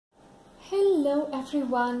Hello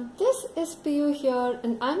everyone, this is Piyu here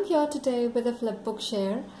and I'm here today with a flipbook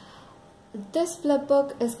share. This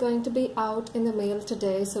flipbook is going to be out in the mail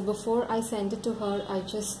today, so before I send it to her, I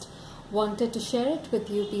just wanted to share it with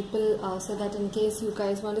you people so that in case you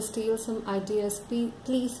guys want to steal some ideas,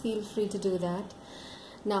 please feel free to do that.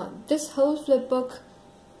 Now, this whole flipbook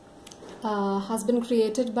has been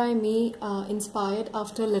created by me, inspired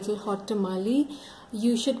after Little Hot Tamale.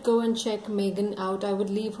 You should go and check Megan out. I would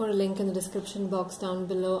leave her link in the description box down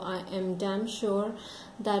below. I am damn sure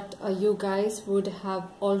that you guys would have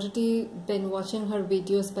already been watching her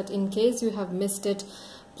videos, but in case you have missed it,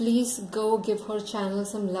 please go give her channel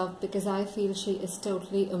some love because I feel she is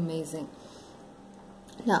totally amazing.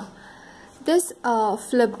 Now, this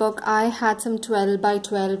flipbook, I had some 12 by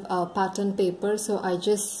 12 pattern paper, so I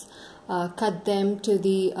just cut them to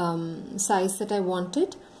the size that I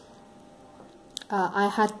wanted. I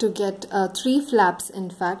had to get 3 flaps, in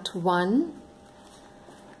fact, 1,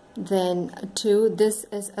 then 2. This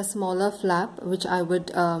is a smaller flap which I would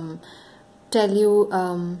tell you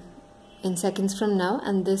in seconds from now,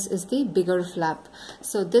 and this is the bigger flap.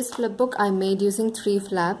 So this flipbook I made using 3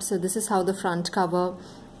 flaps. So this is how the front cover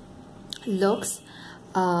looks,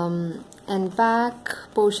 and back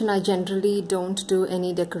portion I generally don't do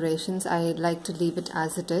any decorations. I like to leave it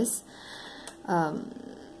as it is.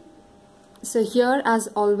 So here, as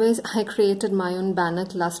always, I created my own banner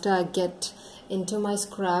cluster. I get into my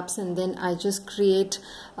scraps and then I just create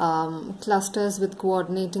clusters with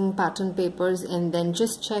coordinating pattern papers, and then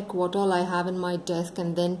just check what all I have in my desk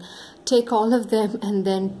and then take all of them and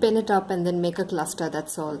then pin it up and then make a cluster.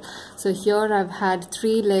 That's all. So here I've had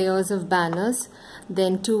 3 layers of banners,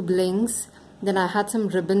 then 2 blings, then I had some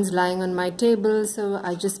ribbons lying on my table, so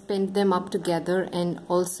I just pinned them up together, and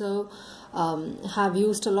also have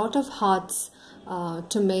used a lot of hearts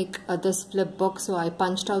to make this flipbook. So I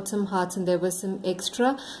punched out some hearts and there was some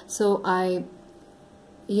extra, so I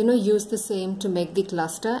used the same to make the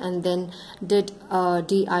cluster, and then did a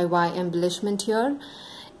DIY embellishment here.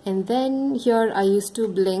 And then here I used 2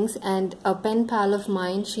 blings, and a pen pal of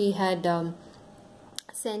mine, she had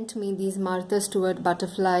sent me these Martha Stewart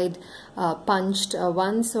butterflied punched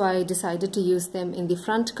ones, so I decided to use them in the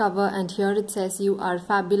front cover. And here it says, "You are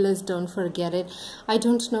fabulous, don't forget it." I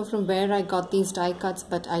don't know from where I got these die cuts,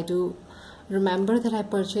 but I do remember that I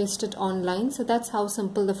purchased it online. So that's how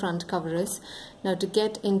simple the front cover is. Now, to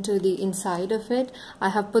get into the inside of it, I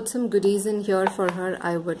have put some goodies in here for her.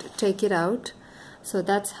 I would take it out. So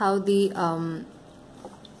that's how the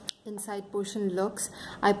inside portion looks.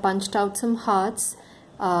 I punched out some hearts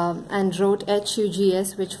and wrote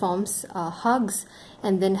HUGS, which forms hugs,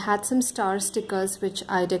 and then had some star stickers which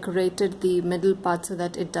I decorated the middle part so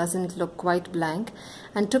that it doesn't look quite blank,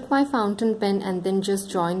 and took my fountain pen and then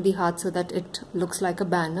just joined the heart so that it looks like a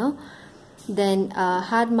banner. Then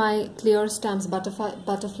had my clear stamps,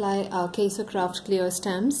 butterfly Xoxo craft clear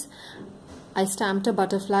stamps. I stamped a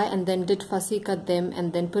butterfly and then did fussy cut them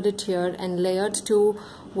and then put it here, and layered 2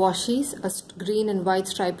 washies, a green and white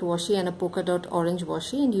striped washi and a polka dot orange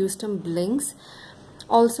washi, and used some blings.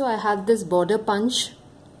 Also, I had this border punch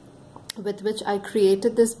with which I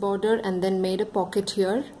created this border and then made a pocket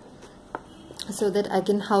here so that I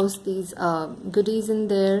can house these goodies in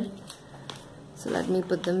there. So let me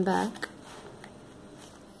put them back.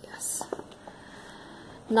 Yes.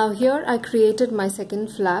 Now here I created my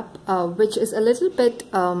second flap, which is a little bit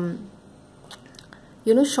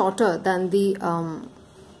shorter than the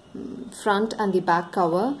front and the back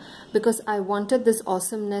cover, because I wanted this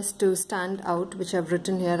awesomeness to stand out, which I've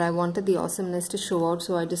written here. I wanted the awesomeness to show out,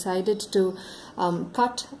 so I decided to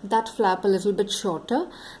cut that flap a little bit shorter,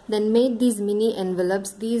 then made these mini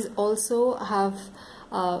envelopes. These also have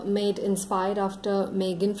made inspired after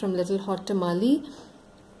Megan from Little Hot Tamale.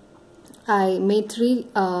 I made 3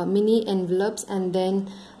 mini envelopes and then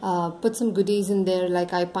put some goodies in there,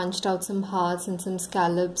 like I punched out some hearts and some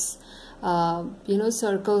scallops,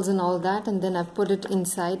 circles and all that, and then I've put it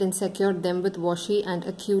inside and secured them with washi and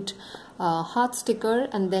a cute heart sticker,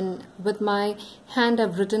 and then with my hand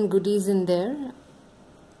I've written goodies in there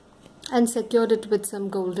and secured it with some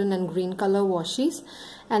golden and green color washies.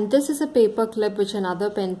 And this is a paper clip which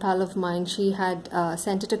another pen pal of mine, she had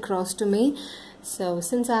sent it across to me. So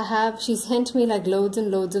since she sent me like loads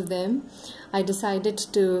and loads of them, I decided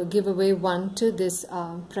to give away one to this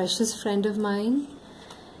precious friend of mine.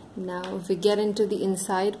 Now if we get into the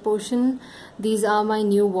inside portion, these are my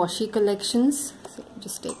new washi collections. So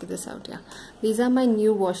just take this out. Yeah, these are my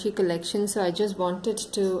new washi collections. So I just wanted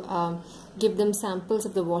to give them samples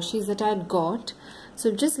of the washis that I had got.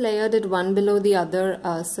 So just layered it one below the other,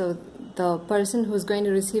 so the person who's going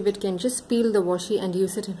to receive it can just peel the washi and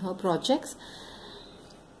use it in her projects.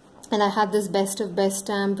 And I had this best of best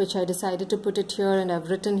stamp which I decided to put it here, and I've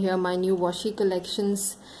written here my new washi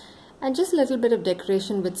collections and just a little bit of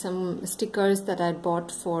decoration with some stickers that I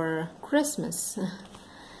bought for Christmas.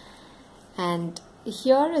 And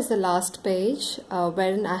here is the last page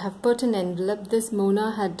wherein I have put an envelope. This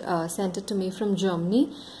Mona had sent it to me from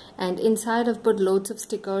Germany, and inside I've put loads of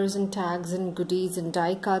stickers and tags and goodies and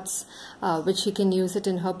die cuts which she can use it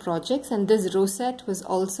in her projects. And this rosette was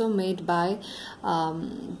also made by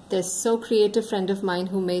this so creative friend of mine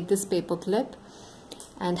who made this paper clip,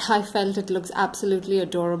 and I felt it looks absolutely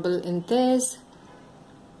adorable in this.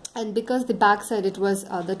 And because the back side, it was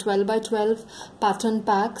the 12 by 12 pattern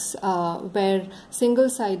packs were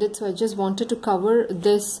single-sided, so I just wanted to cover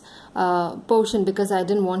this portion because I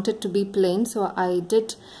didn't want it to be plain. So I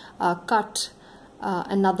did cut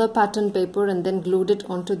another pattern paper and then glued it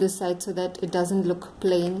onto this side so that it doesn't look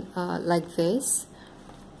plain like this.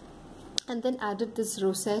 And then added this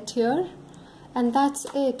rosette here. And that's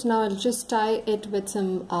it. Now I'll just tie it with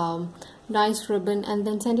some nice ribbon and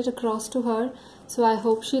then send it across to her. So I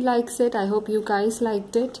hope she likes it. I hope you guys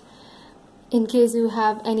liked it. In case you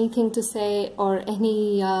have anything to say or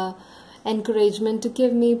any encouragement to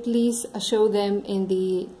give me, please show them in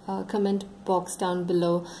the comment box down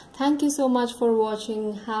below. Thank you so much for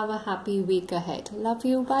watching. Have a happy week ahead. Love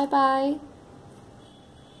you. Bye bye.